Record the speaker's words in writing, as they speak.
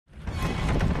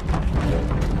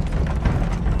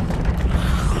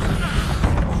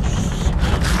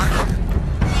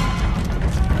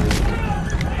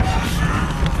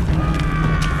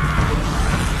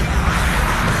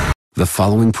The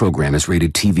following program is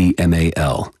rated TV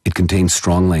MAL. It contains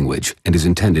strong language and is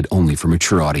intended only for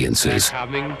mature audiences. They're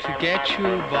coming to get you,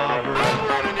 Bobber.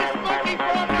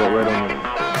 Go right on.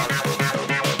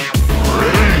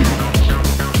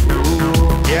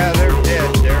 Yeah, they're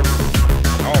dead. They're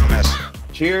all messed up.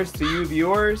 Cheers to you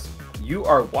viewers. You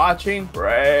are watching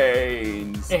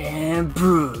Brains And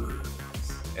Brews.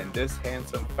 And this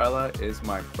handsome fella is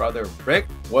my brother Rick.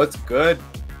 What's good?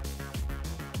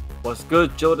 What's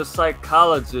good, Joe the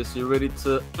psychologist? You ready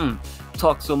to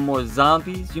talk some more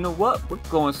zombies? You know what? We're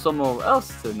going somewhere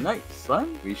else tonight,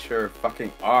 son. We sure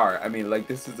fucking are. I mean, like,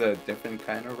 this is a different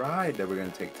kind of ride that we're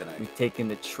gonna take tonight. We're taking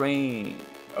the train.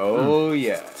 Oh,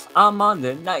 yeah. I'm on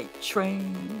the night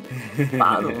train.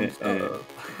 Bottoms up.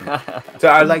 So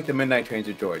I like the midnight trains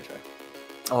of Georgia.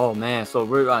 Oh man, so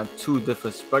we're on two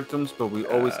different spectrums, but we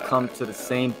always come to the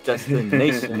same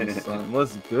destination, son.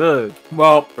 What's good?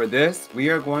 Well, for this, we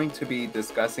are going to be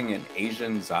discussing an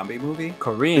Asian zombie movie.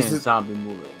 Korean zombie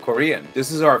movie. Korean.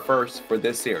 This is our first for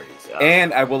this series. Yeah.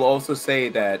 And I will also say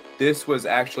that this was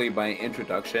actually my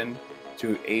introduction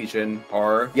to Asian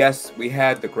horror. Yes, we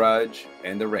had The Grudge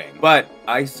and The Ring, but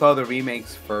I saw the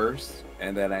remakes first,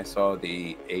 and then I saw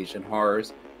the Asian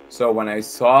horrors. So when I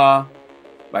saw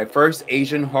my first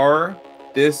Asian horror,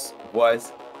 this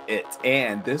was it.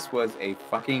 And this was a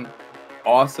fucking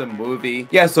awesome movie.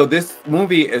 Yeah, so this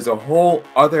movie is a whole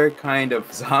other kind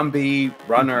of zombie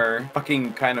runner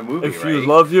fucking kind of movie, If you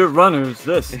love your runners,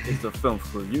 this is the film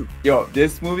for you. Yo,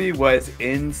 this movie was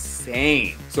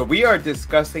insane. So we are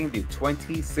discussing the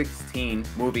 2016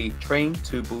 movie Train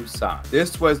to Busan.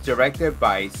 This was directed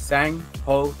by Sang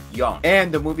Ho-young. And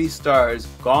the movie stars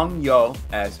Gong Yoo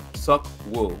as Suk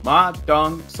Woo, Ma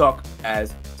Dong Suk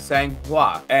as Sang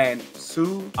Hwa, and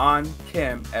Soo An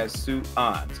Kim as Soo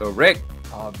An. So Rick,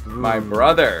 my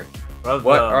brother,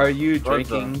 what are you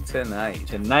drinking tonight?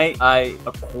 Tonight I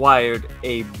acquired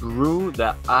a brew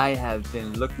that I have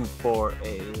been looking for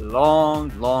a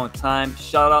long time.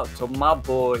 Shout out to my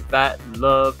boy Fat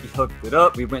Love. He hooked it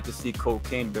up. We went to see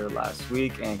Cocaine Bear last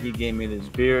week and he gave me this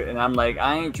beer and I'm like,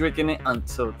 I ain't drinking it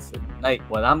until tonight.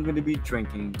 What I'm gonna be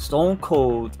drinking, Stone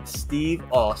Cold Steve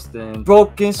Austin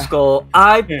Broken Skull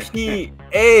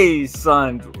IPA,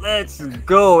 son. Let's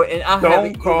go. And I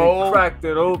haven't even cracked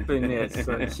it open yet,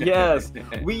 son. Yes,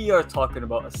 we are talking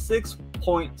about a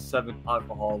 6.7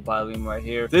 alcohol volume right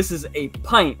here. This is a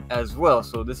pint as well,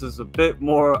 so this is a bit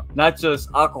more, not just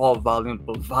alcohol volume,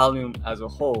 but volume as a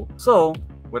whole. So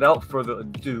without further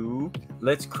ado,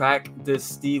 let's crack this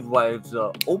Steve Wives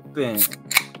open.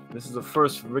 This is the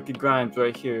first Ricky Grimes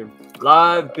right here.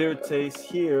 Live beer taste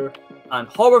here on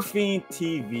Horror Fiend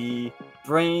TV,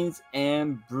 Brains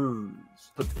and Brews.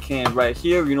 Put the can right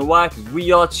here. You know why? Because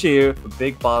we all cheer for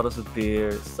big bottles of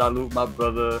beer. Salute, my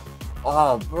brother.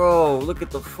 Oh, bro, look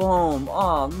at the foam.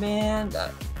 Oh, man.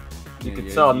 You can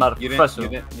tell I'm not a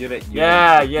professional. You didn't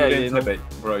sip it,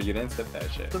 bro. You didn't sip that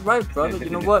shit. That's right, brother. You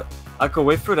know what? I could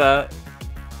wait for that.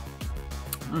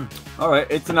 All right,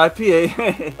 it's an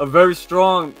IPA. A very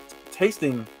strong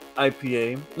tasting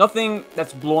IPA. Nothing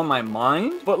that's blowing my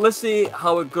mind, but let's see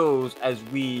how it goes as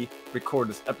we record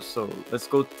this episode. Let's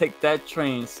go take that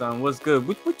train, son. What's good?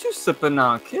 What you sipping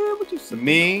on, kid? What you sipping?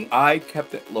 Me, I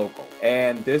kept it local.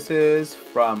 And this is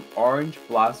from Orange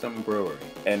Blossom Brewery.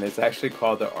 And it's actually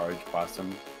called the Orange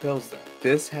Blossom Pilsner.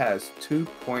 This has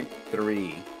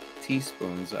 2.3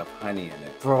 teaspoons of honey in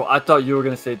it. Bro, I thought you were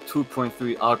going to say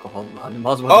 2.3 alcohol volume. I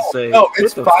was about to say... no,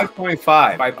 it's 5.5.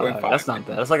 5.5. That's not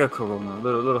bad. That's like a Corona. A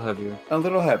little heavier. A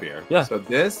little heavier. Yeah. So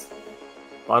this...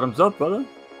 Bottoms up, brother.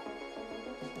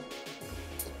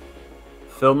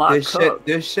 Fill my cup.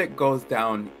 This shit goes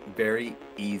down very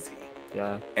easy.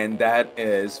 Yeah. And that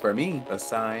is, for me, a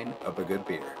sign of a good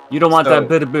beer. You don't want that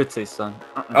bitter beer taste, son.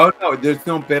 Oh, no. There's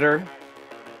no bitter.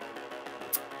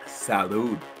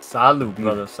 Salud. Salud,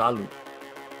 brother. Salud.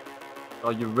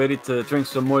 Are you ready to drink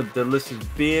some more delicious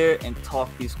beer and talk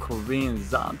these Korean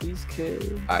zombies,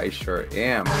 kid? I sure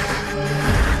am.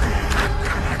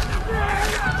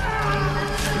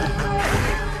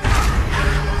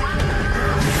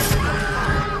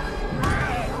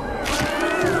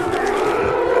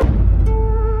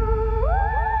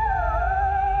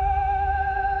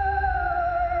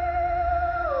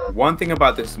 One thing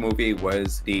about this movie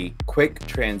was the quick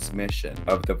transmission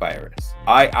of the virus.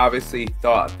 I obviously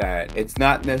thought that it's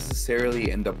not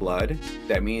necessarily in the blood.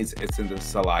 That means it's in the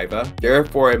saliva.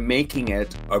 Therefore, making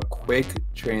it a quick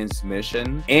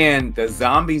transmission. And the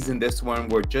zombies in this one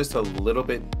were just a little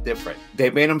bit different.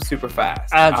 They made them super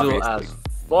fast. Agile as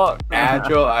fuck.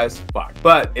 Agile as fuck.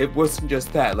 But it wasn't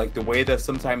just that. Like the way that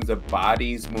sometimes the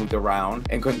bodies moved around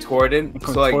and contorted.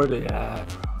 Yeah,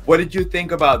 bro. What did you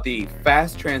think about the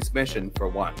fast transmission for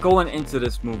one? Going into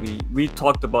this movie, we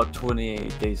talked about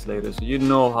 28 Days Later, so you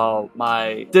know how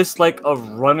my dislike of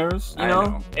runners, you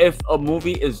know? If a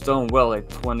movie is done well, like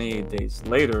 28 Days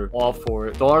Later, all for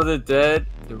it. Dawn of the Dead,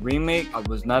 the remake, I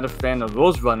was not a fan of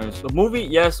those runners. The movie,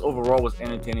 yes, overall was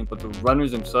entertaining, but the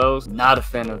runners themselves, not a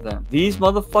fan of them. These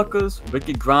motherfuckers,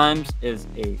 Ricky Grimes is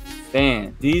a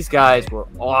fan. These guys were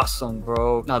awesome,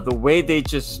 bro. Now, the way they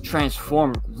just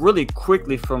transformed really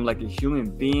quickly from like a human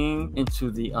being into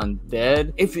the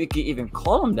undead, if you can even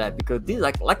call them that, because these,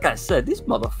 like I said, these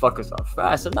motherfuckers are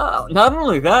fast. And not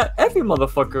only that, every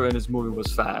motherfucker in this movie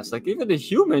was fast. Like even the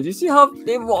humans, you see how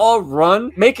they will all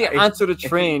run, make it onto the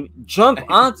train, jump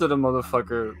onto the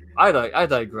motherfucker. I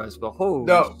digress, but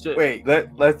holy shit. Wait,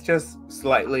 let's just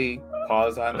slightly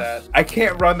pause on that. I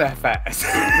can't run that fast.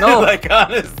 No. Like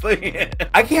honestly,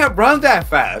 I can't run that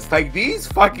fast. Like these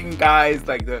fucking guys,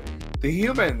 like the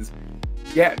humans.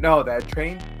 Yeah, no, that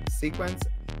train sequence.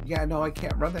 Yeah, no, I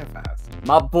can't run that fast.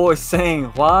 My boy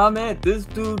saying, wow, man, this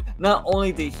dude, not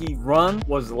only did he run,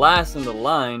 was last in the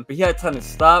line, but he had time to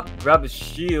stop, grab a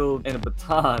shield and a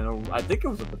baton, or I think it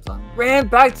was a baton, ran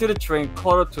back to the train,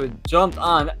 caught up to it, jumped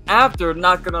on after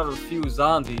knocking out a few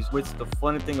zombies, which the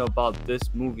funny thing about this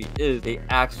movie is they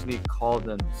actually call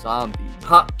them zombies.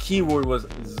 Top keyword was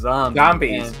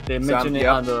zombies. And they mentioned it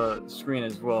on the screen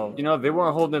as well. You know, they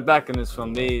weren't holding back in this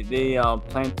film. They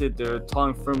planted their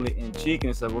tongue firmly in cheek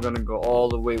and said, we're gonna go all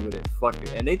the way with it. Fuck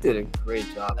it. And they did a great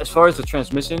job. As far as the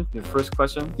transmission, your first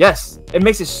question, yes, it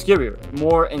makes it scarier,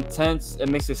 more intense. It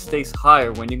makes the stakes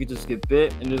higher when you can just get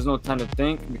bit and there's no time to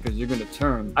think because you're gonna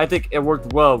turn. I think it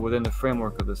worked well within the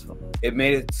framework of this film. It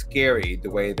made it scary the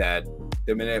way that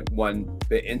the minute one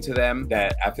bit into them,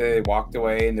 that after they walked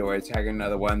away and they were attacking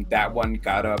another one, that one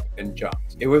got up and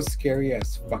jumped. It was scary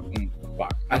as fucking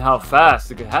fuck. And how fast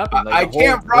it could happen. Like I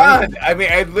can't run. I mean,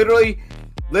 I literally.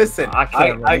 Listen,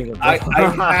 I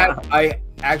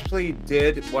actually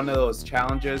did one of those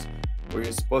challenges where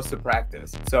you're supposed to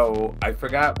practice. So I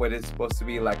forgot what it's supposed to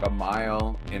be, like a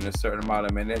mile in a certain amount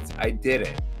of minutes. I did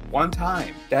it one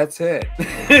time. That's it.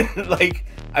 Like,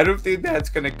 I don't think that's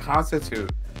gonna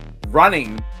constitute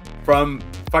running from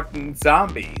fucking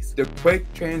zombies. The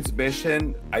quick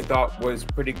transmission I thought was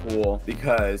pretty cool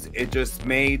because it just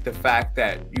made the fact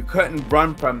that you couldn't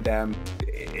run from them,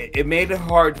 it made it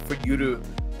hard for you to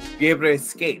be able to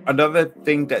escape. Another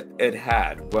thing that it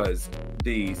had was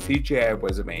the CGI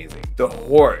was amazing. The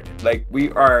Horde, like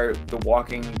we are the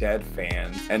Walking Dead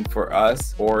fans, and for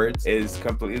us, Hordes is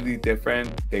completely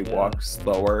different. They walk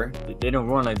slower. They don't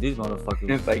run like these motherfuckers.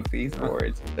 It's like these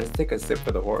Hordes. Let's take a sip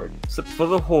for the Horde. Sip for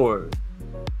the Horde.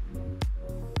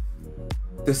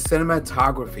 The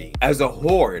cinematography as a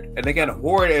Horde, and again,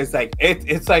 Horde is like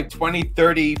it's like 20,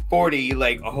 30, 40,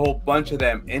 like a whole bunch of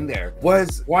them in there,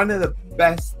 was one of the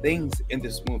best things in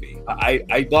this movie.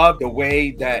 I love the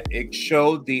way that it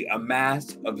showed the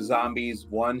amass of zombies,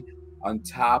 one on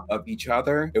top of each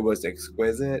other. It was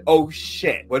exquisite. Oh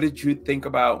shit, what did you think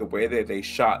about the way that they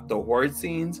shot the Horde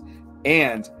scenes,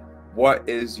 and what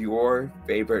is your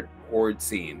favorite Horde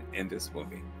scene in this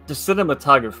movie? The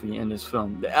cinematography in this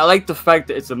film. I like the fact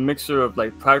that it's a mixture of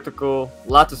like practical,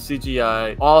 lots of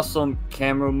CGI, awesome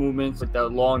camera movements, like the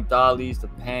long dollies, the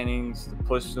pannings, the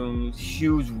push zooms,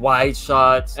 huge wide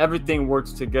shots. Everything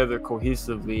works together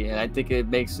cohesively, and I think it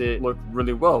makes it look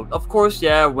really well. Of course,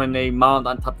 yeah, when they mount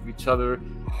on top of each other,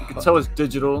 you can tell it's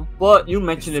digital, but you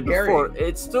mentioned it before.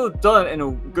 It's still done in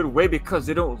a good way because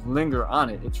they don't linger on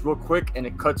it. It's real quick and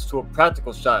it cuts to a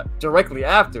practical shot directly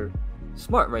after.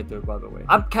 Smart right there, by the way.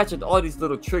 I'm catching all these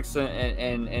little tricks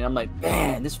and I'm like,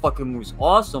 man, this fucking movie's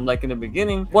awesome. Like in the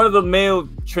beginning, one of the male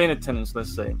train attendants,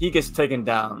 let's say, he gets taken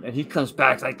down and he comes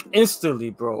back like instantly,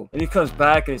 bro. And he comes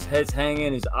back and his head's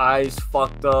hanging, his eyes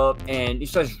fucked up, and he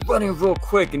starts running real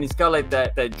quick, and he's got like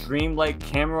that dream-like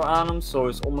camera on him, so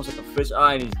it's almost like a fish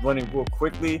eye, and he's running real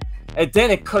quickly. And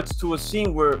then it cuts to a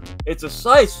scene where it's a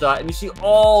side shot and you see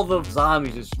all the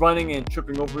zombies just running and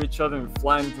tripping over each other and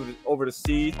flying over the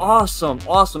sea. Awesome,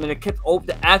 awesome. And it kept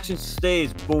the action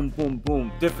stays boom, boom, boom.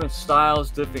 Different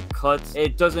styles, different cuts.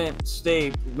 It doesn't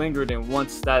stay lingered in one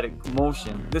static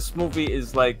motion. This movie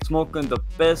is like smoking the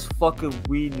best fucking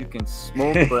weed you can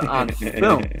smoke, but on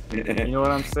film. You know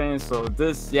what I'm saying? So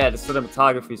this, yeah, the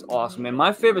cinematography is awesome. And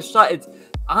my favorite shot, it's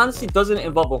honestly doesn't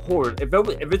involve a Horde.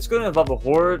 If it's gonna involve a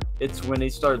Horde, it's when they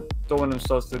start throwing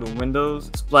themselves through the windows,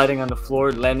 splatting on the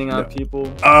floor, landing on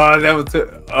people. Oh, that was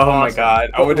oh my god,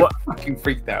 I would have fucking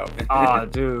freaked out. Ah,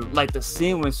 dude, like the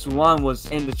scene when Suwan was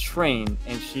in the train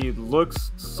and she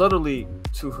looks subtly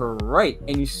to her right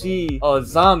and you see a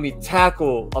zombie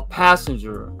tackle a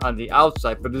passenger on the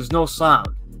outside, but there's no sound.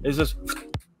 It's just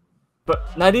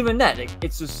But not even that. Like,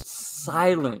 it's just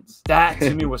silence. That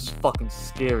to me was fucking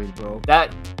scary, bro.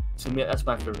 That to me, that's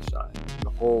my favorite shot. The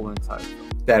whole entire film.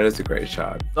 That is a great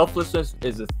shot. Selflessness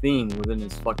is a theme within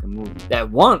this fucking movie. That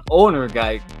one owner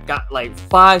guy got like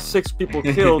 5-6 people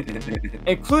killed,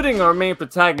 including our main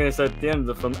protagonist at the end of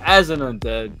the film as an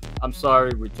undead. I'm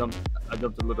sorry, I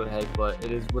jumped a little ahead, but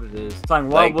it is what it is. Sang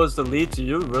Hwa Like, was the lead to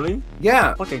you, really?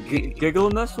 Yeah. Fucking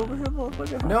giggle nest over here,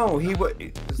 motherfucker. No, he was.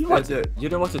 You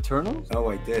didn't watch Eternals? Oh,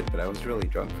 I did, but I was really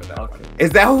drunk for that Okay. one.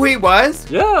 Is that who he was?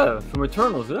 Yeah, from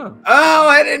Eternals, yeah. Oh,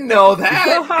 I didn't know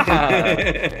that.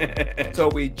 So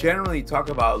we generally talk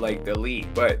about like the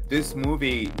lead, but this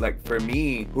movie, like for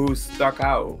me, who stuck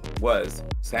out was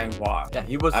Sang Hwa. Yeah,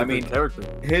 he was a good character.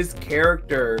 His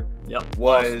character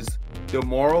was the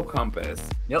moral compass.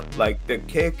 Yep. Like the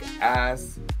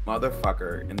kick-ass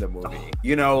motherfucker in the movie.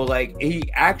 You know, like he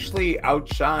actually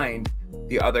outshined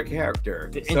the other character.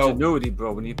 The ingenuity,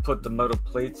 bro, when he put the metal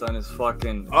plates on his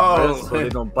fucking Oh, wrist so they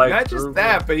don't bite not through, just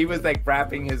that, but he was like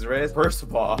wrapping his wrist. First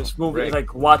of all, this movie is Rick,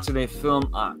 like watching a film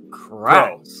on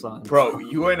crack, son. Bro,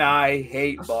 you and I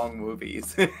hate long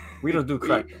movies. We don't do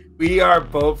crack. We are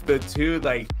both the two,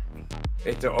 like,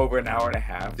 it's over an hour and a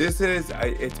half. This is,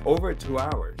 it's over 2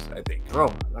 hours, I think.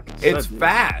 Bro, like I said, it's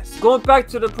fast. Going back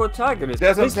to the protagonist,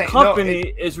 That's what I'm this saying. company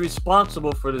No, is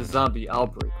responsible for the zombie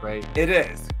outbreak, right? It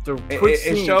is. The quick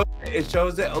scene, it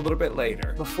shows it a little bit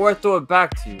later. before I throw it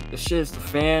back to you, the shit is the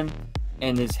fan,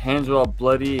 and his hands are all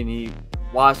bloody, and he's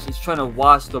trying to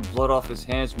wash the blood off his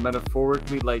hands,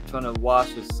 metaphorically, like trying to wash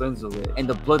his sins away. And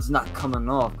the blood's not coming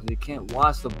off because he can't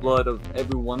wash the blood of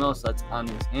everyone else that's on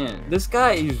his hand. This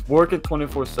guy, he's working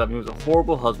 24/7. He was a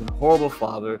horrible husband, horrible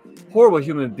father, horrible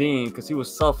human being because he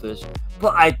was selfish.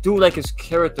 But I do like his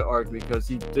character arc because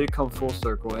he did come full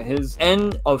circle, and his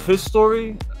end of his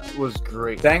story was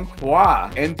great. Sang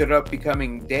Hwa ended up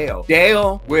becoming Dale.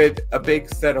 Dale with a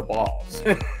big set of balls.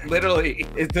 Literally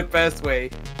is the best way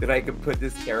that I could put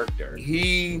this character.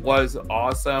 He was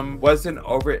awesome. Wasn't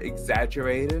over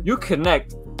exaggerated. You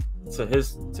connect to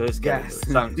his character, Yes.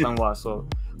 Sang Hwa. So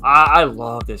I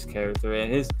love this character,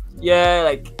 and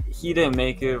like he didn't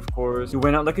make it, of course. He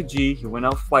went out like a G. He went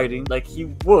out fighting like he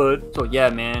would. So yeah,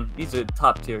 man, he's a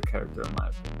top tier character in my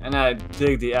opinion, and I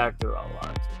dig the actor a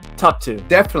lot. Top 2.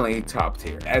 Definitely top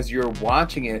tier. As you're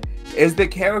watching it, is the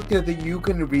character that you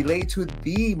can relate to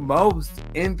the most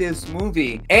in this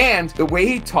movie. And the way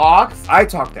he talks, I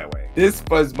talk that way. This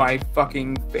was my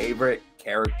fucking favorite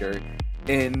character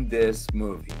in this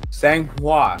movie. Sang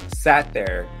Hwa sat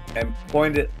there and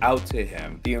pointed out to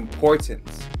him the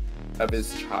importance of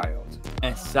his child.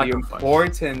 And The sacrifice.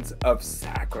 importance of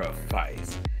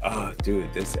sacrifice. Oh,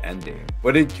 dude, this ending.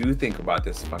 What did you think about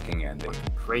this fucking ending?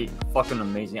 Great, fucking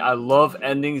amazing. I love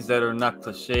endings that are not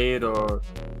cliched or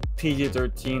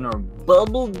PG-13 or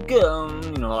bubblegum.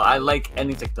 You know, I like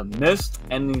endings like The Mist,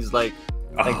 endings like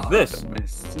this. The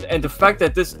Mist. And the fact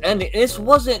that this ending, this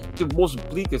wasn't the most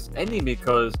bleakest ending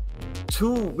because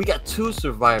we got 2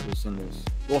 survivors in this.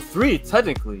 Well, 3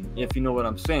 technically, if you know what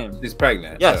I'm saying. He's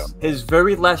pregnant. Yes, so. his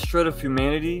very last shred of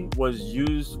humanity was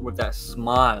used with that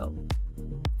smile.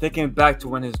 Thinking back to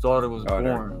when his daughter was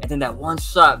born. And then that one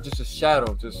shot, just a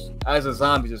shadow, just as a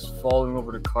zombie just falling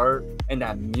over the cart. And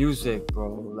that music, bro.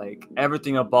 Like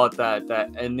everything about that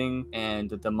ending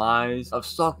and the demise of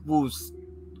Seok-woo's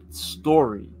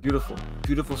story. Beautiful.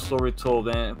 Beautiful story told.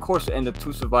 And of course, and the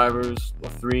 2 survivors, or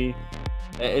 3.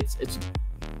 It's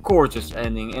gorgeous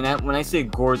ending. And when I say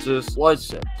gorgeous,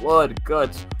 bloodshed, blood,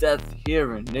 guts, death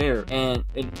here and there. And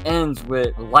it ends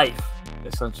with life,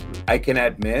 essentially. I can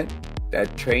admit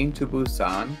that Train to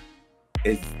Busan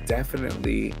is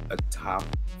definitely a top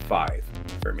 5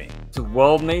 for me. It's a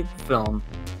well-made film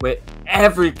with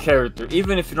every character,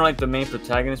 even if you don't like the main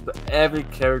protagonist, but every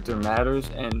character matters,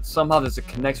 and somehow there's a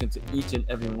connection to each and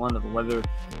every one of them, whether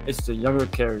it's the younger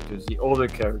characters, the older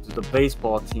characters, the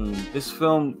baseball team. This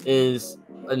film is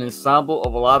an ensemble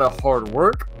of a lot of hard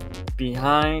work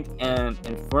behind and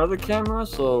in front of the camera,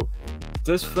 so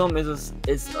this film is a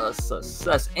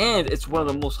success, and it's one of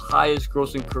the most highest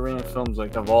grossing Korean films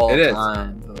like of all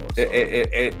time. So.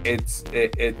 It's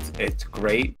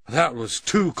great. That was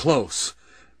too close.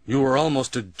 You were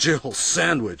almost a Jill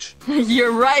sandwich.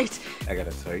 You're right. I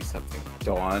gotta tell you something.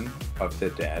 Dawn of the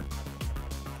Dead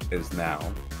is now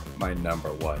my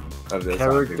 #1 of the zombie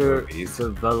Character movies.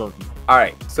 development. All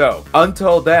right, so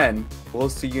until then, we'll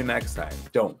see you next time.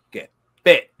 Don't get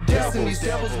bit. These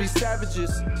devils be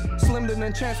savages, slim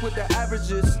than chance with the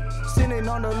averages. Sitting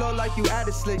on the low like you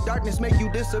added slick. Darkness make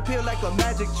you disappear like a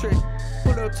magic trick.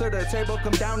 Put up to the table,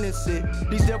 come down and sit.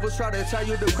 These devils try to tie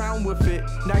you the crown with it.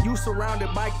 Now you surrounded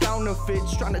by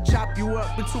counterfeits, trying to chop you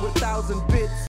up into 1,000 bits.